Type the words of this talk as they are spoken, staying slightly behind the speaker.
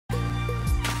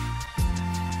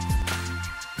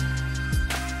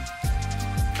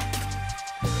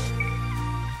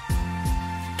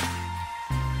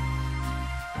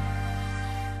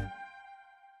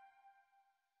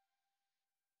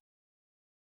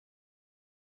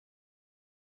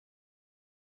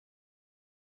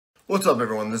What's up,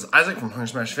 everyone? This is Isaac from Hunger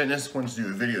Smash Fitness. Wanted to do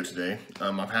a video today.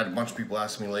 I've had a bunch of people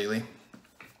ask me lately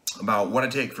about what I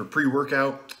take for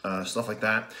pre-workout, stuff like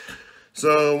that.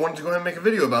 So I wanted to go ahead and make a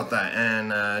video about that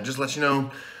and just let you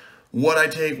know what I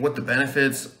take, what the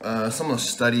benefits, some of the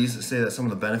studies say that some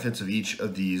of the benefits of each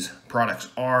of these products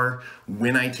are,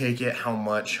 when I take it, how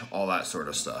much, all that sort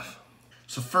of stuff.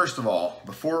 So first of all,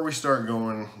 before we start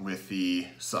going with the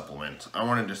supplements, I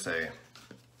wanted to say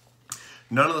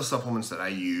none of the supplements that I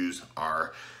use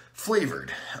are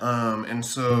flavored. And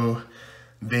so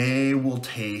they will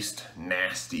taste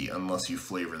nasty unless you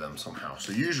flavor them somehow.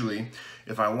 So usually,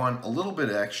 if I want a little bit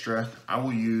extra, I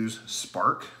will use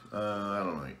Spark. I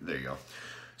don't know, there you go.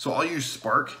 So I'll use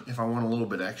Spark if I want a little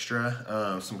bit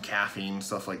extra, some caffeine,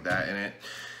 stuff like that in it.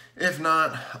 If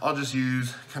not, I'll just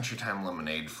use Country Time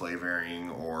Lemonade flavoring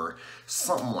or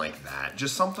something like that.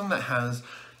 Just something that has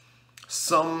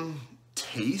some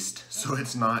taste, so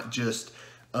it's not just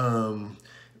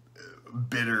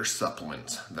bitter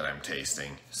supplements that I'm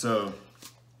tasting. So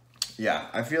yeah,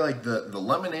 I feel like the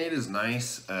lemonade is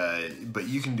nice, but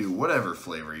you can do whatever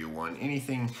flavor you want.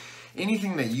 Anything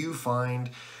that you find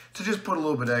to just put a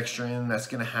little bit extra in that's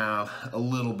gonna have a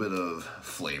little bit of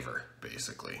flavor,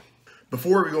 basically.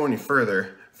 Before we go any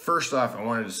further, first off, I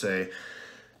wanted to say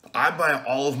I buy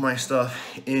all of my stuff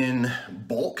in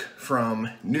bulk from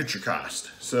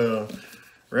NutriCost. So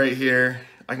right here,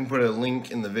 I can put a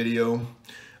link in the video.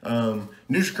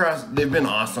 NutriCost, they've been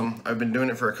awesome. I've been doing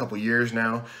it for a couple years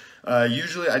now.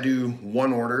 Usually I do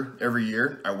one order every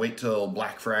year. I wait till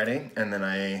Black Friday, and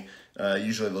then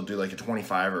usually they'll do like a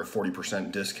 25 or a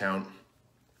 40% discount.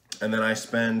 And then I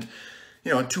spend,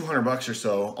 you know, 200 bucks or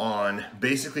so on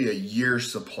basically a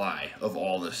year's supply of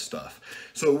all this stuff.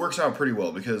 So it works out pretty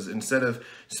well because instead of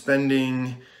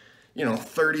spending, you know,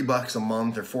 30 bucks a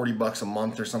month or 40 bucks a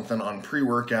month or something on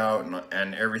pre-workout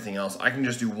and everything else, I can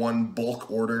just do one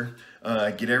bulk order,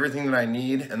 get everything that I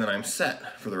need, and then I'm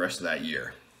set for the rest of that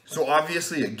year. So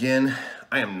obviously, again,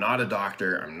 I am not a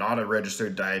doctor, I'm not a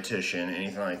registered dietitian,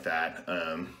 anything like that.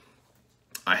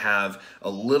 I have a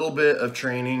little bit of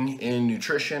training in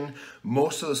nutrition.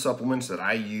 Most of the supplements that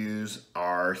I use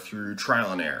are through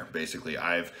trial and error. Basically,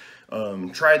 I've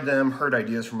tried them, heard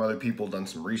ideas from other people, done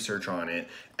some research on it,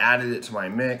 added it to my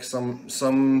mix. Some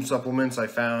supplements I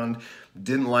found,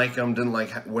 didn't like them, didn't like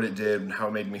what it did, how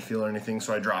it made me feel or anything,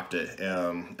 so I dropped it.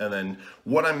 And then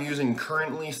what I'm using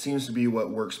currently seems to be what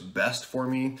works best for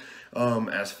me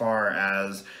as far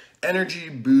as energy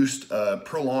boost,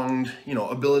 prolonged, you know,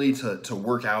 ability to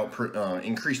work out,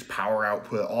 increased power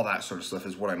output, all that sort of stuff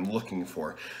is what I'm looking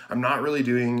for. I'm not really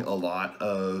doing a lot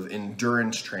of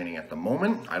endurance training at the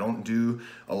moment. I don't do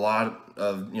a lot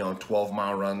of, you know,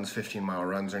 12-mile runs, 15-mile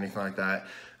runs or anything like that.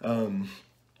 A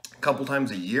couple times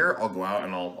a year, I'll go out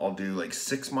and I'll do like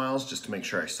 6 miles just to make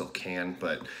sure I still can.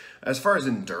 But as far as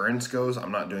endurance goes,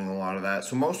 I'm not doing a lot of that.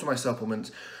 So most of my supplements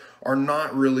are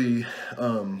not really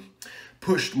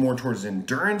pushed more towards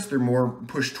endurance, they're more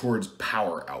pushed towards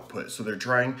power output. So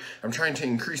I'm trying to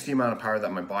increase the amount of power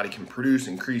that my body can produce,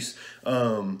 increase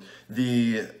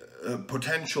the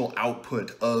potential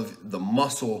output of the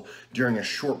muscle during a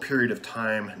short period of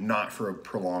time, not for a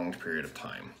prolonged period of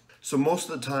time. So most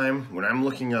of the time when I'm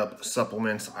looking up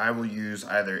supplements, I will use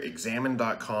either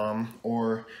examine.com,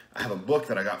 or I have a book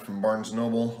that I got from Barnes &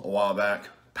 Noble a while back,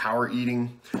 Power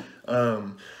Eating.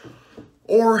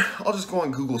 Or I'll just go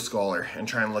on Google Scholar and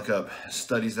try and look up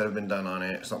studies that have been done on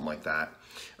it, something like that.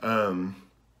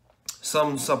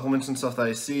 Some supplements and stuff that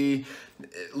I see,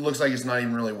 it looks like it's not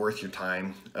even really worth your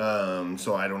time,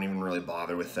 so I don't even really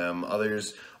bother with them.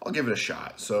 Others, I'll give it a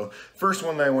shot. So first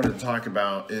one that I wanted to talk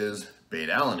about is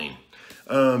Beta-alanine.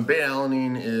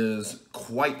 Beta-alanine is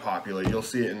quite popular. You'll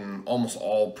see it in almost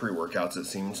all pre-workouts, it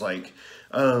seems like.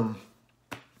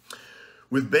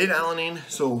 With beta-alanine,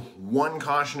 so one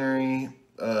cautionary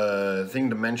thing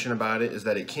to mention about it is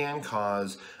that it can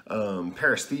cause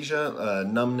paresthesia,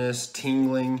 numbness,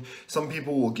 tingling. Some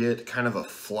people will get kind of a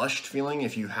flushed feeling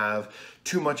if you have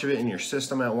too much of it in your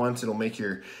system at once. It'll make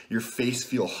your face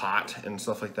feel hot and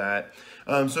stuff like that.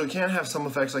 So it can have some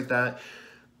effects like that.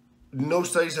 No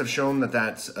studies have shown that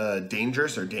that's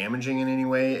dangerous or damaging in any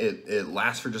way. It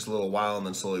lasts for just a little while and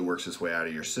then slowly works its way out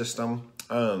of your system.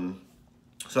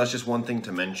 So that's just one thing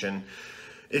to mention.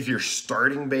 If you're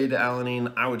starting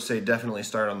beta-alanine, I would say definitely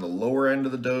start on the lower end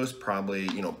of the dose, probably,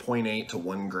 you know, 0.8 to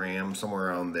 1 gram, somewhere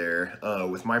around there.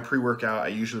 With my pre-workout, I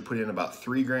usually put in about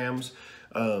 3 grams.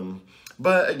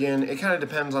 But again, it kind of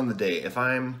depends on the day. If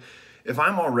I'm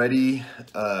already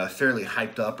fairly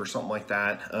hyped up or something like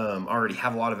that, already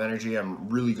have a lot of energy, I'm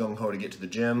really gung-ho to get to the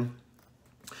gym,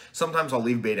 Sometimes I'll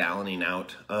leave beta-alanine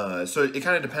out. So it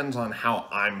kind of depends on how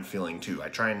I'm feeling too. I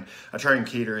try and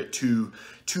cater it to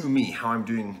me, how I'm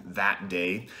doing that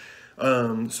day.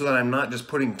 So that I'm not just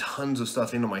putting tons of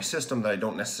stuff into my system that I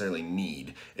don't necessarily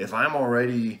need. If I'm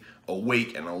already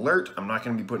awake and alert, I'm not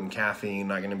going to be putting caffeine,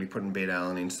 not going to be putting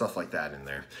beta-alanine, stuff like that in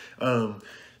there.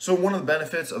 So one of the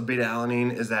benefits of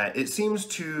beta-alanine is that it seems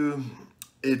to,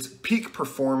 its peak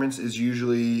performance is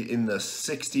usually in the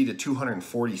 60 to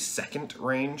 240 second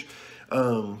range.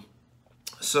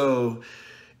 So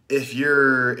if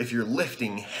you're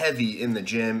lifting heavy in the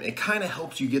gym, it kind of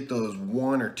helps you get those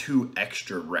 1 or 2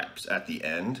 extra reps at the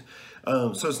end.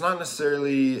 So it's not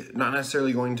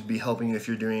necessarily going to be helping you if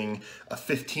you're doing a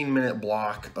 15-minute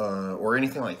block or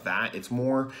anything like that. It's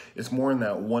more in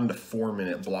that 1 to 4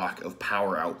 minute block of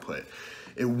power output.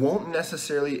 It won't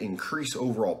necessarily increase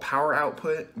overall power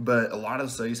output, but a lot of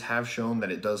studies have shown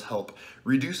that it does help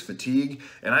reduce fatigue.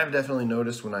 And I've definitely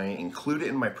noticed when I include it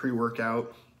in my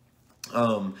pre-workout,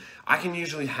 I can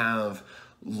usually have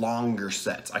longer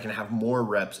sets. I can have more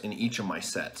reps in each of my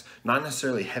sets. Not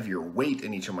necessarily heavier weight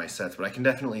in each of my sets, but I can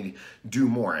definitely do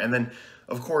more. And then,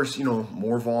 of course, you know,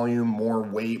 more volume, more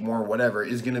weight, more whatever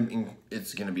it's gonna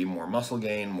be more muscle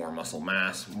gain, more muscle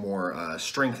mass, more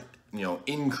strength, you know,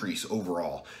 increase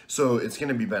overall. So it's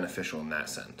gonna be beneficial in that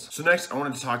sense. So next, I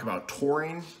wanted to talk about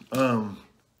taurine.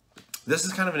 This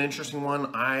is kind of an interesting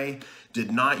one. I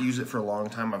did not use it for a long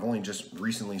time. I've only just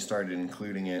recently started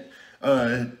including it.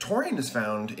 Taurine is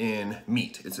found in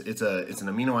meat. It's an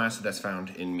amino acid that's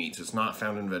found in meats. It's not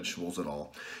found in vegetables at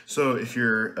all. So if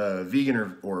you're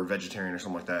vegan or vegetarian or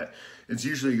something like that, it's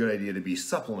usually a good idea to be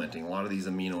supplementing a lot of these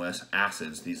amino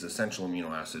acids, these essential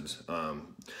amino acids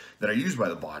that are used by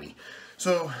the body.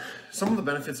 So some of the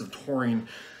benefits of taurine,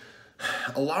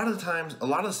 a lot of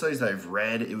the studies that I've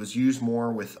read, it was used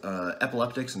more with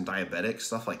epileptics and diabetics,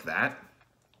 stuff like that.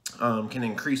 Can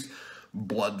increase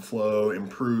blood flow,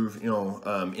 improve, you know,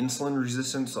 insulin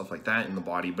resistance, stuff like that in the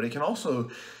body. But it can also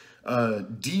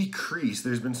decrease.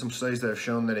 There's been some studies that have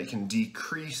shown that it can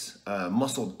decrease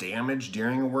muscle damage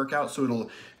during a workout. So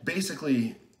it'll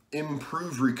basically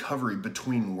improve recovery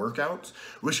between workouts,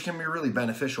 which can be really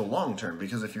beneficial long term,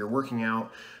 because if you're working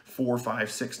out 4, 5,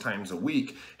 6 times a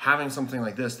week, having something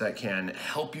like this that can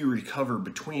help you recover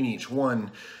between each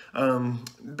one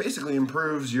basically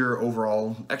improves your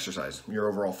overall exercise, your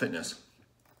overall fitness.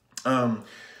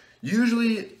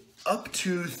 Usually up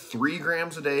to 3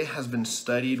 grams a day has been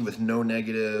studied with no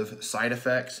negative side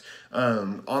effects.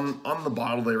 On the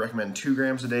bottle they recommend 2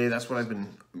 grams a day. That's what I've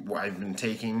been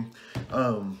taking.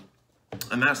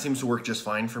 And that seems to work just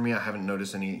fine for me. I haven't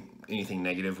noticed anything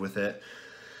negative with it.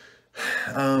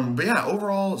 But yeah,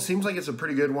 overall, it seems like it's a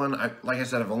pretty good one. Like I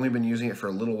said, I've only been using it for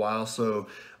a little while, so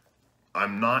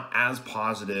I'm not as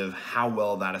positive how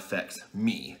well that affects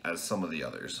me as some of the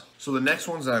others. So the next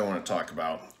ones that I want to talk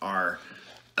about are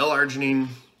L-Arginine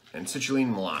and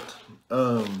Citrulline Malate.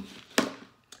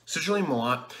 Citrulline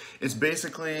Malate, it's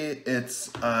basically,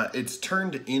 it's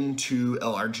turned into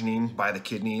L-Arginine by the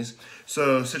kidneys.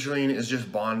 So citrulline is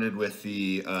just bonded with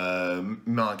the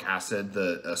malic acid,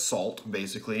 the salt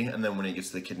basically, and then when it gets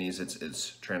to the kidneys,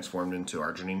 it's transformed into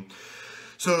arginine.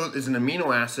 So it's an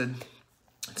amino acid.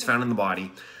 It's found in the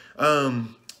body.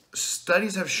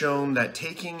 Studies have shown that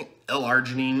taking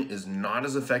L-Arginine is not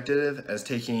as effective as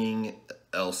taking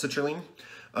L-Citrulline.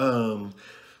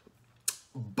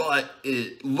 But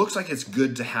it looks like it's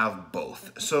good to have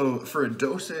both. So for a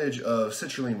dosage of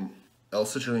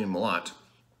L-Citrulline Malate,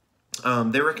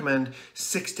 they recommend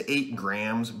 6 to 8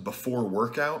 grams before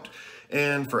workout.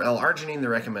 And for L-Arginine, they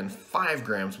recommend 5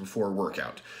 grams before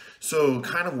workout. So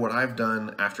kind of what I've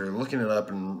done after looking it up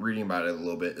and reading about it a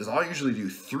little bit is I'll usually do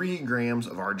 3 grams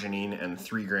of arginine and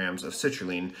 3 grams of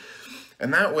citrulline.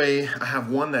 And that way I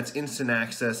have one that's instant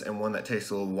access and one that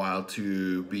takes a little while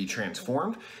to be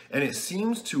transformed. And it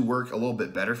seems to work a little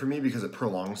bit better for me because it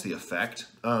prolongs the effect.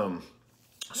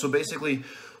 So basically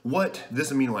what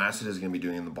this amino acid is going to be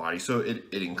doing in the body, so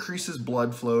it increases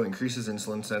blood flow, increases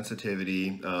insulin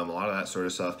sensitivity, a lot of that sort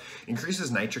of stuff, increases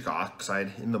nitric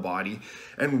oxide in the body.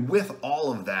 And with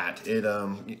all of that, it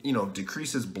you know,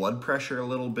 decreases blood pressure a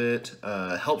little bit,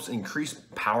 helps increase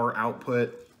power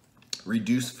output,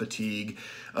 reduce fatigue,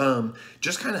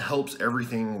 just kind of helps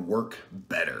everything work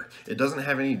better. It doesn't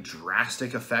have any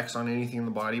drastic effects on anything in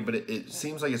the body, but it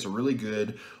seems like it's a really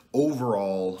good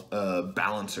overall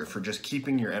balancer for just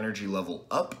keeping your energy level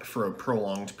up for a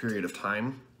prolonged period of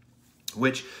time,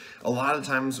 which a lot of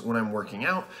times when I'm working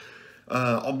out,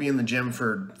 I'll be in the gym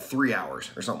for 3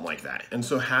 hours or something like that. And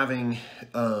so having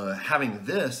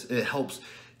this, it helps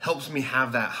helps me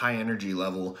have that high energy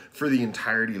level for the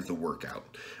entirety of the workout.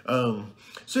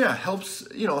 So yeah, helps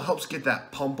get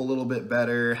that pump a little bit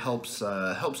better, helps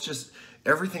just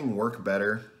everything work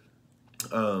better,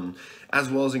 as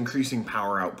well as increasing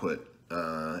power output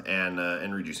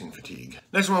and reducing fatigue.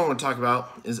 Next one I want to talk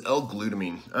about is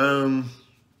L-Glutamine.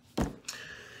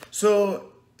 So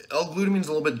L-Glutamine is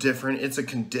a little bit different. It's a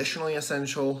conditionally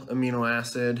essential amino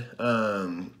acid.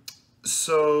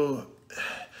 So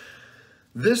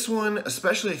this one,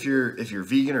 especially if you're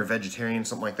vegan or vegetarian,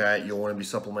 something like that, you'll want to be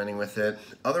supplementing with it.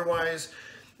 Otherwise,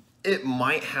 it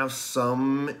might have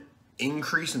some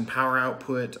increase in power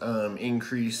output,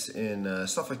 increase in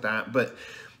stuff like that, but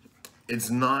it's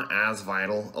not as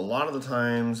vital. A lot of the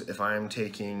times, if I'm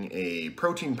taking a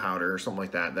protein powder or something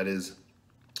like that, that is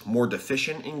more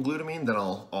deficient in glutamine, then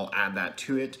I'll add that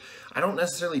to it. I don't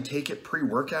necessarily take it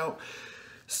pre-workout.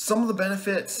 Some of the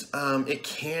benefits, it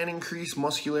can increase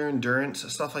muscular endurance,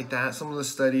 stuff like that. Some of the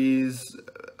studies,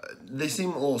 they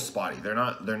seem a little spotty. They're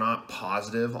not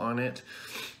positive on it.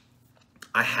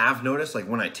 I have noticed, like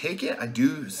when I take it, I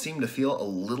do seem to feel a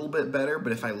little bit better,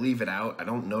 but if I leave it out, I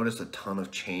don't notice a ton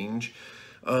of change.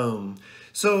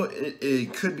 So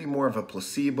it could be more of a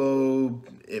placebo.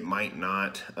 It might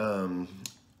not.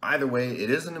 Either way, it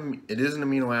is an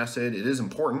amino acid. It is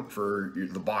important for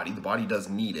the body. The body does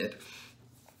need it.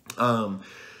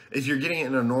 If you're getting it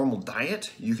in a normal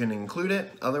diet, you can include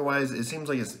it. Otherwise, it seems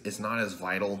like it's not as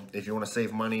vital. If you want to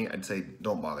save money, I'd say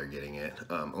don't bother getting it,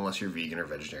 unless you're vegan or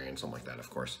vegetarian, something like that, of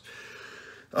course.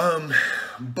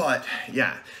 But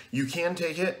yeah, you can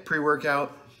take it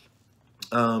pre-workout.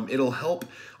 It'll help.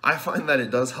 I find that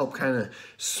it does help kind of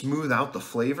smooth out the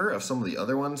flavor of some of the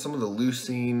other ones. Some of the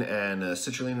leucine and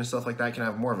citrulline and stuff like that can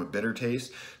have more of a bitter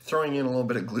taste. Throwing in a little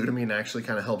bit of glutamine actually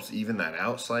kind of helps even that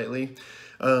out slightly.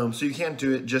 So you can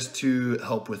do it just to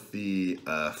help with the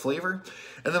flavor.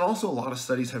 And then also a lot of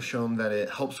studies have shown that it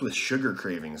helps with sugar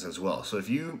cravings as well. So if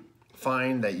you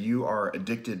find that you are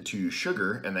addicted to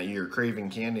sugar and that you're craving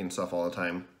candy and stuff all the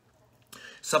time,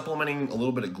 supplementing a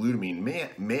little bit of glutamine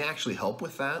may actually help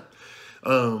with that.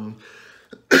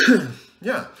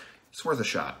 Yeah, it's worth a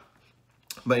shot.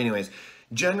 But anyways,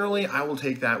 generally I will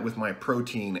take that with my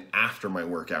protein after my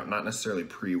workout, not necessarily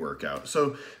pre-workout.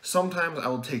 So sometimes I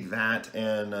will take that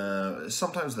and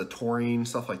sometimes the taurine,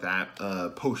 stuff like that,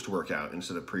 post-workout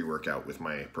instead of pre-workout with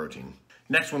my protein.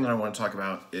 Next one that I want to talk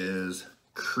about is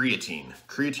creatine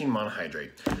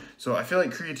monohydrate. So I feel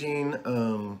like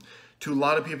creatine, to a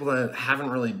lot of people that haven't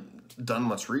really done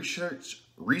much research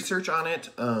on it,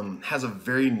 has a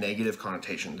very negative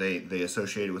connotation. They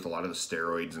associate it with a lot of the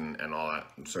steroids and all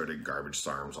that sort of garbage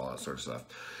SARMs, all that sort of stuff.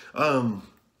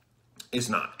 It's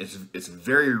not. It's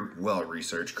very well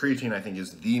researched. Creatine, I think,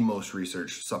 is the most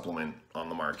researched supplement on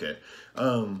the market.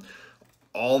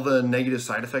 All the negative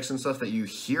side effects and stuff that you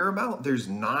hear about, there's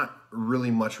not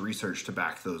really much research to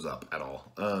back those up at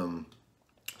all.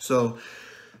 So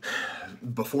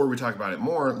before we talk about it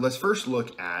more, let's first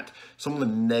look at some of the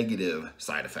negative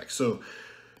side effects. So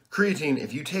creatine,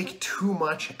 if you take too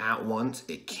much at once,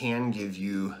 it can give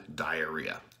you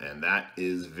diarrhea, and that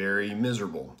is very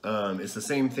miserable. It's the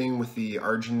same thing with the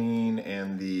arginine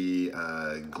and the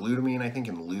glutamine, I think,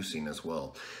 and leucine as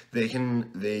well. They can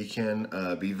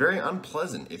be very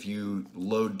unpleasant if you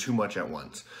load too much at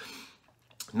once.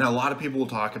 Now, a lot of people will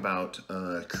talk about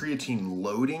creatine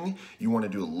loading. You want to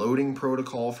do a loading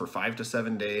protocol for 5 to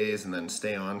 7 days and then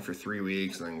stay on for 3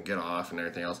 weeks and then get off and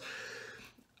everything else.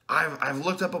 I've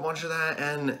looked up a bunch of that,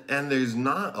 and there's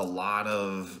not a lot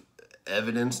of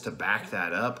evidence to back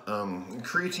that up.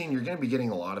 Creatine, you're going to be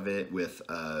getting a lot of it with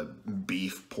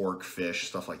beef, pork, fish,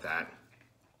 stuff like that.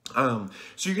 So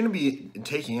you're going to be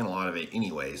taking in a lot of it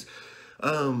anyways.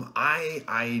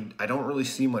 I don't really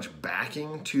see much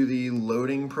backing to the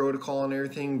loading protocol and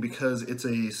everything because it's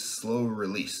a slow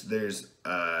release. There's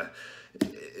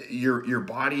your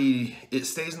body, it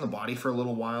stays in the body for a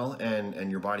little while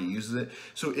and your body uses it.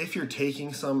 So if you're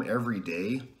taking some every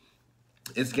day,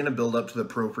 it's going to build up to the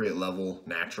appropriate level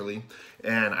naturally,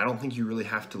 and I don't think you really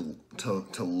have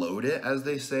to load it, as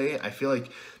they say. I feel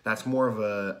like that's more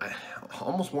of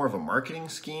almost more of a marketing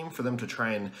scheme for them to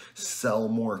try and sell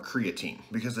more creatine,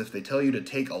 because if they tell you to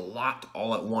take a lot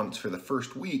all at once for the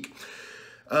first week,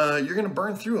 you're going to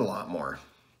burn through a lot more.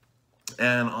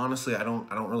 And honestly, I don't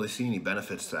really see any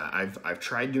benefits to that. I've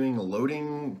tried doing a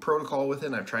loading protocol with it,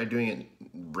 and I've tried doing it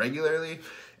regularly,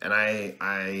 and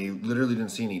I literally didn't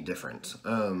see any difference.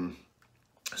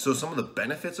 So some of the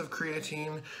benefits of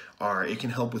creatine are it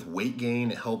can help with weight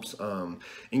gain. It helps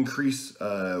increase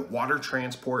water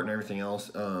transport and everything else,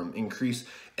 increase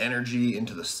energy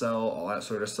into the cell, all that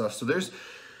sort of stuff. So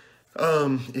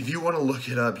If you want to look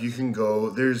it up, you can go,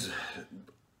 there's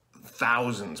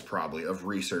thousands probably of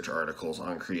research articles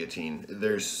on creatine.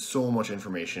 There's so much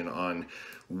information on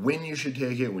when you should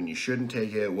take it, when you shouldn't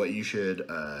take it, what you should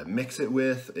mix it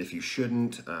with, if you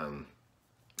shouldn't.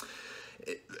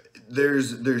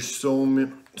 There's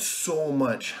so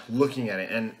much looking at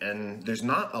it, and there's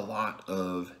not a lot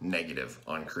of negative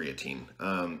on creatine.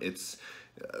 It's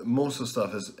most of the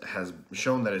stuff has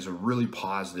shown that it's a really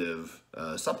positive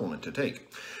supplement to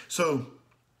take. So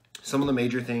some of the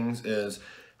major things is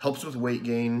helps with weight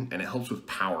gain and it helps with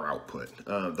power output.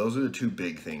 Those are the two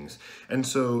big things. And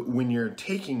so when you're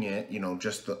taking it, you know,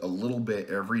 just a little bit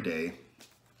every day,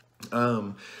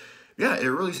 yeah, it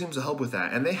really seems to help with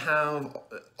that. And they have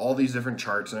all these different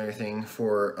charts and everything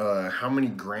for how many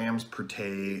grams per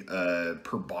day,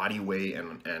 per body weight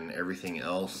and everything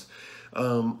else.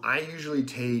 I usually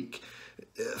take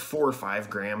 4 or 5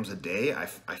 grams a day. I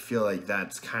feel like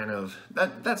that's kind of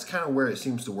where it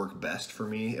seems to work best for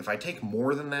me. If I take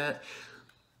more than that,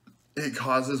 it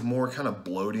causes more kind of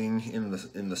bloating in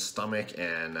the stomach,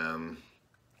 and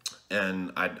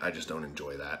I just don't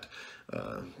enjoy that.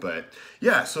 But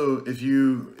yeah, so if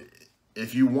you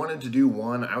wanted to do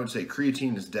one, I would say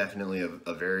creatine is definitely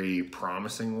a very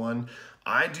promising one.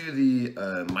 I do the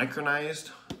micronized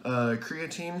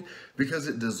creatine because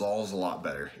it dissolves a lot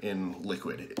better in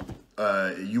liquid.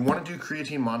 You want to do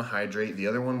creatine monohydrate. The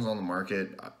other ones on the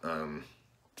market,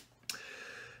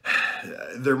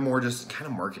 they're more just kind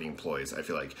of marketing ploys. I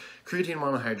feel like creatine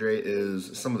monohydrate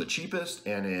is some of the cheapest,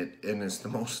 and it's the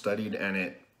most studied, and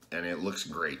it looks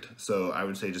great. So I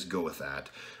would say just go with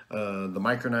that. The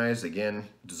micronized, again,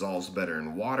 dissolves better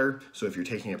in water. So if you're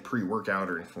taking it pre-workout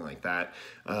or anything like that,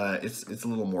 it's a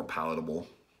little more palatable.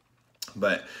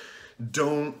 But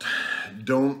don't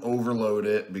overload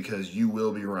it, because you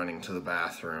will be running to the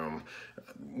bathroom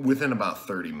within about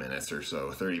 30 minutes or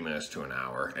so, 30 minutes to an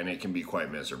hour, and it can be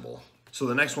quite miserable. So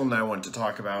the next one that I want to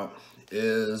talk about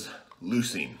is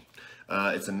leucine.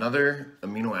 It's another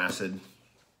amino acid.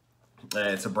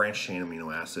 It's a branched chain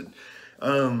amino acid.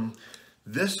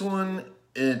 This one,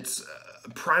 it's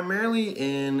primarily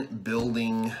in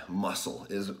building muscle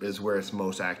is where it's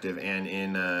most active, and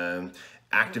in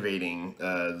activating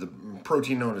the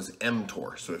protein known as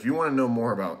mTOR. So if you want to know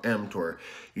more about mTOR,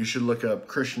 you should look up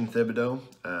Christian Thibodeau.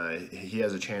 He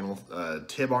has a channel,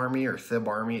 Tib Army or Thib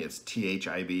Army. It's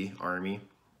THIB Army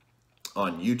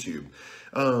on YouTube.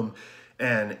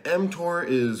 And mTOR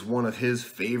is one of his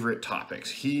favorite topics.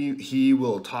 He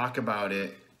will talk about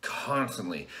it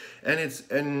constantly,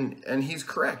 and he's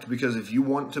correct, because if you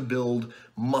want to build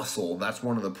muscle, that's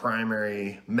one of the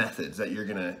primary methods that you're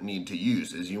gonna need to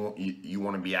use. Is you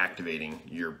want to be activating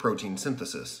your protein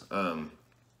synthesis.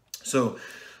 So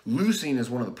leucine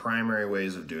is one of the primary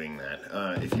ways of doing that.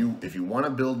 If you want to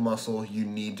build muscle, you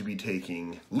need to be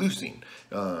taking leucine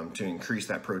to increase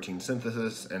that protein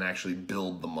synthesis and actually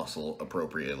build the muscle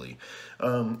appropriately.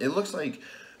 It looks like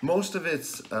most of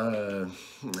it's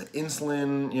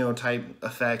insulin, type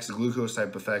effects, glucose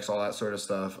type effects, all that sort of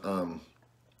stuff.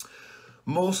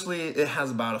 Mostly it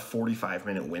has about a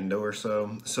 45-minute window or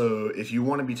so. So if you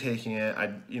want to be taking it,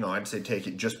 I'd say take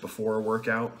it just before a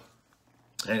workout.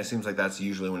 And it seems like that's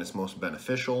usually when it's most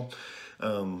beneficial.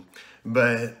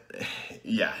 But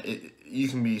yeah, you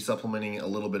can be supplementing a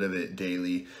little bit of it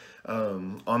daily.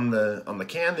 On the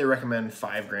can, they recommend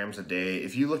 5 grams a day.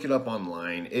 If you look it up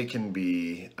online, it can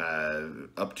be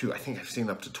up to, I think I've seen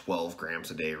up to 12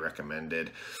 grams a day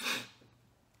recommended.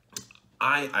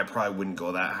 I probably wouldn't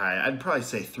go that high. I'd probably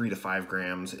say 3 to 5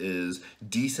 grams is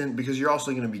decent, because you're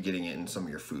also going to be getting it in some of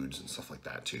your foods and stuff like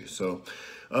that too. So,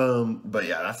 but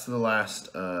yeah, that's the last,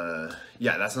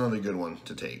 yeah, that's another good one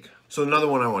to take. So another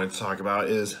one I wanted to talk about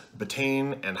is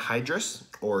Betaine Anhydrous,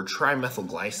 or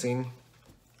trimethylglycine.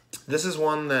 This is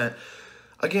one that,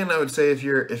 again, I would say if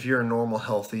you're a normal,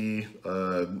 healthy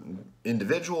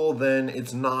individual, then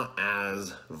it's not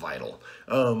as vital.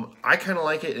 I kind of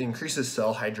like it. It increases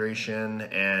cell hydration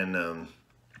and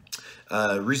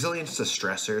resilience to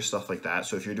stressors, stuff like that.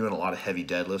 So if you're doing a lot of heavy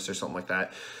deadlifts or something like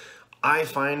that, I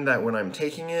find that when I'm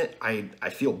taking it, I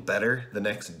feel better the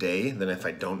next day than if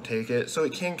I don't take it. So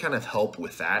it can kind of help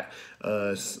with that.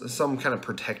 Some kind of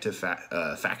protective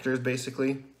factors,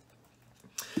 basically.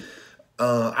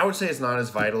 I would say it's not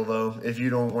as vital though. If you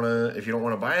don't want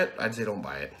to buy it, I'd say don't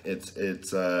buy it.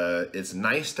 It's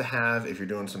nice to have if you're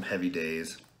doing some heavy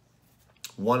days.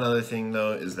 One other thing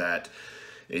though is that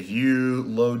if you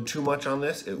load too much on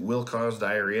this, it will cause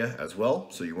diarrhea as well.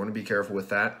 So you want to be careful with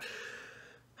that.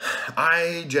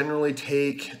 I generally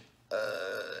take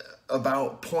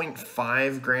about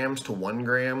 0.5 grams to 1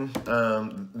 gram.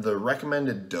 The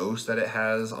recommended dose that it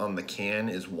has on the can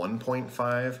is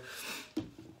 1.5.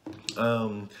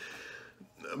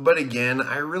 But again,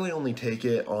 I really only take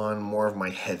it on more of my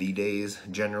heavy days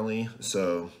generally.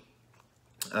 So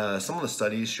some of the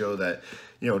studies show that,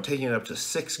 you know, taking it up to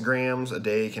 6 grams a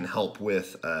day can help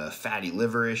with fatty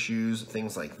liver issues,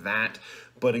 things like that.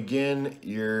 But again,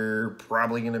 you're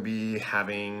probably going to be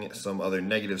having some other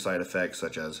negative side effects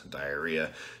such as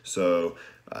diarrhea. So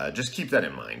just keep that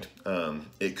in mind.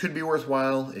 It could be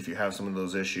worthwhile if you have some of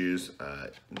those issues.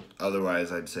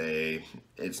 Otherwise, I'd say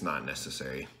it's not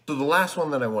necessary. So the last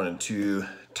one that I wanted to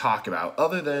talk about,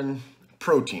 other than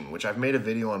protein, which I've made a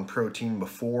video on protein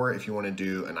before if you want to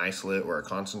do an isolate or a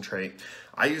concentrate.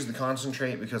 I use the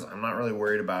concentrate because I'm not really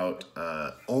worried about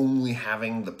only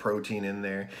having the protein in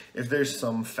there. If there's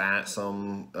some fat,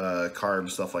 some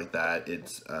carbs, stuff like that,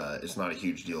 it's not a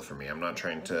huge deal for me. I'm not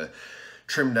trying to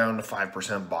trim down to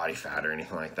 5% body fat or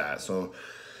anything like that. So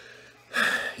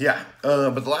yeah,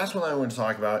 but the last one I want to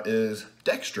talk about is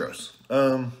dextrose.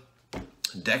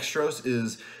 Dextrose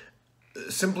is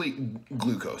simply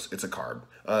glucose. It's a carb.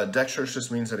 Dextrose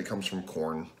just means that it comes from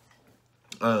corn.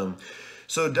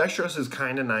 So dextrose is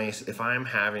kind of nice if I'm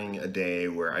having a day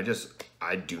where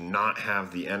I do not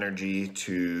have the energy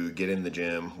to get in the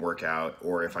gym, work out,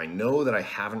 or if I know that I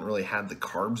haven't really had the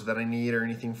carbs that I need or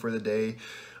anything for the day,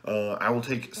 I will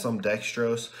take some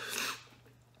dextrose.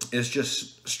 It's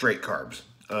just straight carbs.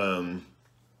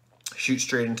 Shoot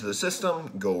straight into the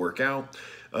system, go work out.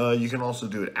 You can also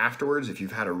do it afterwards if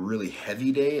you've had a really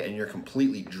heavy day and you're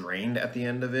completely drained at the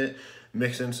end of it.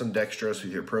 Mix in some dextrose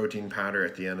with your protein powder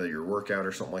at the end of your workout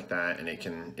or something like that, and it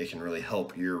can really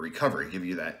help your recovery, give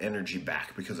you that energy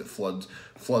back because it floods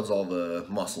all the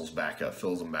muscles back up,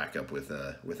 fills them back up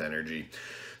with energy.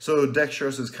 So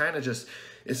dextrose is kind of just,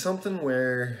 it's something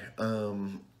where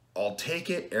I'll take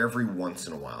it every once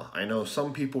in a while. I know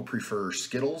some people prefer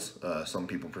Skittles, some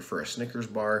people prefer a Snickers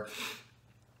bar.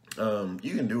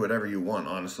 You can do whatever you want,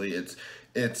 honestly. It's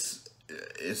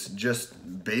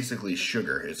just basically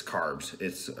sugar. It's carbs.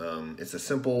 It's a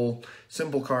simple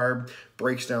carb,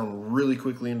 breaks down really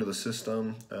quickly into the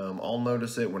system. I'll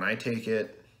notice it when I take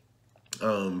it.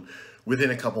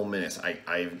 Within a couple minutes,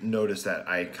 I've noticed that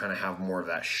I kind of have more of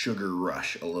that sugar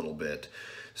rush a little bit.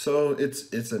 So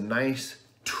it's a nice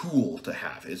tool to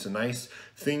have. It's a nice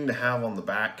thing to have on the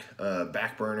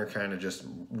back burner, kind of just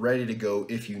ready to go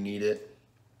if you need it.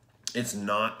 It's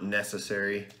not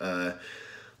necessary.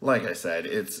 Like I said,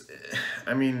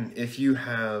 I mean, if you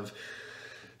have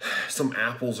some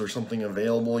apples or something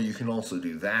available, you can also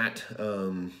do that.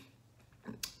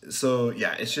 So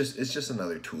yeah, it's just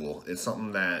another tool. It's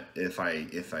something that if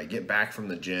I get back from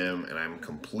the gym and I'm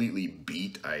completely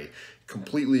beat, I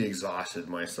completely exhausted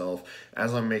myself,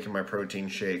 as I'm making my protein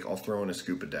shake, I'll throw in a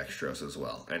scoop of dextrose as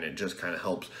well, and it just kind of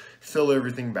helps fill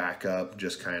everything back up,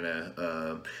 just kind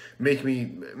of make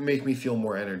me feel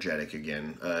more energetic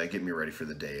again, get me ready for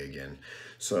the day again.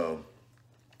 So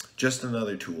just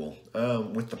another tool.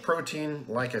 With the protein,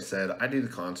 like I said, I do the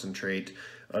concentrate.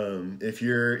 If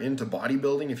you're into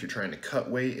bodybuilding, if you're trying to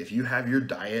cut weight, if you have your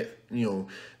diet, you know,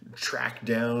 tracked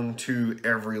down to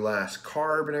every last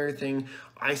carb and everything,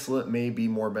 isolate may be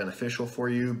more beneficial for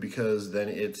you because then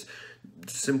it's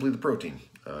simply the protein.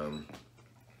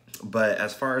 But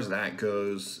as far as that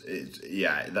goes,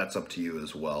 yeah, that's up to you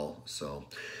as well. So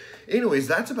anyways,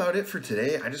 that's about it for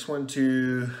today. I just wanted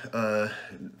to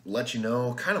let you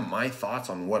know kind of my thoughts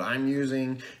on what I'm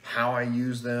using, how I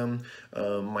use them,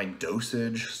 my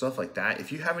dosage, stuff like that.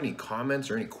 If you have any comments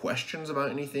or any questions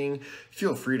about anything,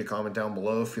 feel free to comment down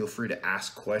below. Feel free to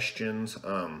ask questions.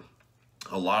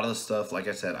 A lot of the stuff, like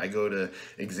I said, I go to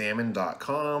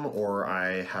examine.com, or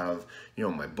I have, you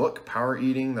know, my book, Power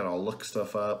Eating, that I'll look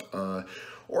stuff up,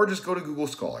 or just go to Google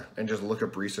Scholar and just look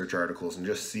up research articles and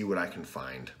just see what I can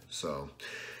find. So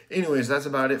anyways, that's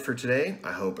about it for today.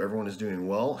 I hope everyone is doing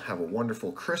well. Have a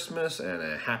wonderful Christmas and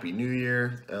a happy New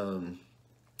Year.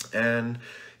 And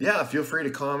yeah, feel free to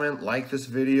comment, like this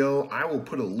video. I will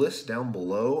put a list down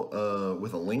below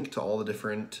with a link to all the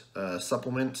different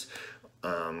supplements.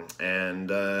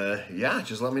 Yeah,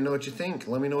 just let me know what you think.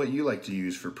 Let me know what you like to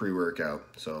use for pre-workout.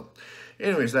 So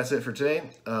anyways, that's it for today.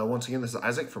 Once again, this is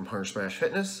Isaac from Hunger Smash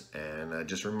Fitness, and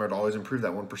just remember to always improve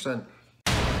that 1%.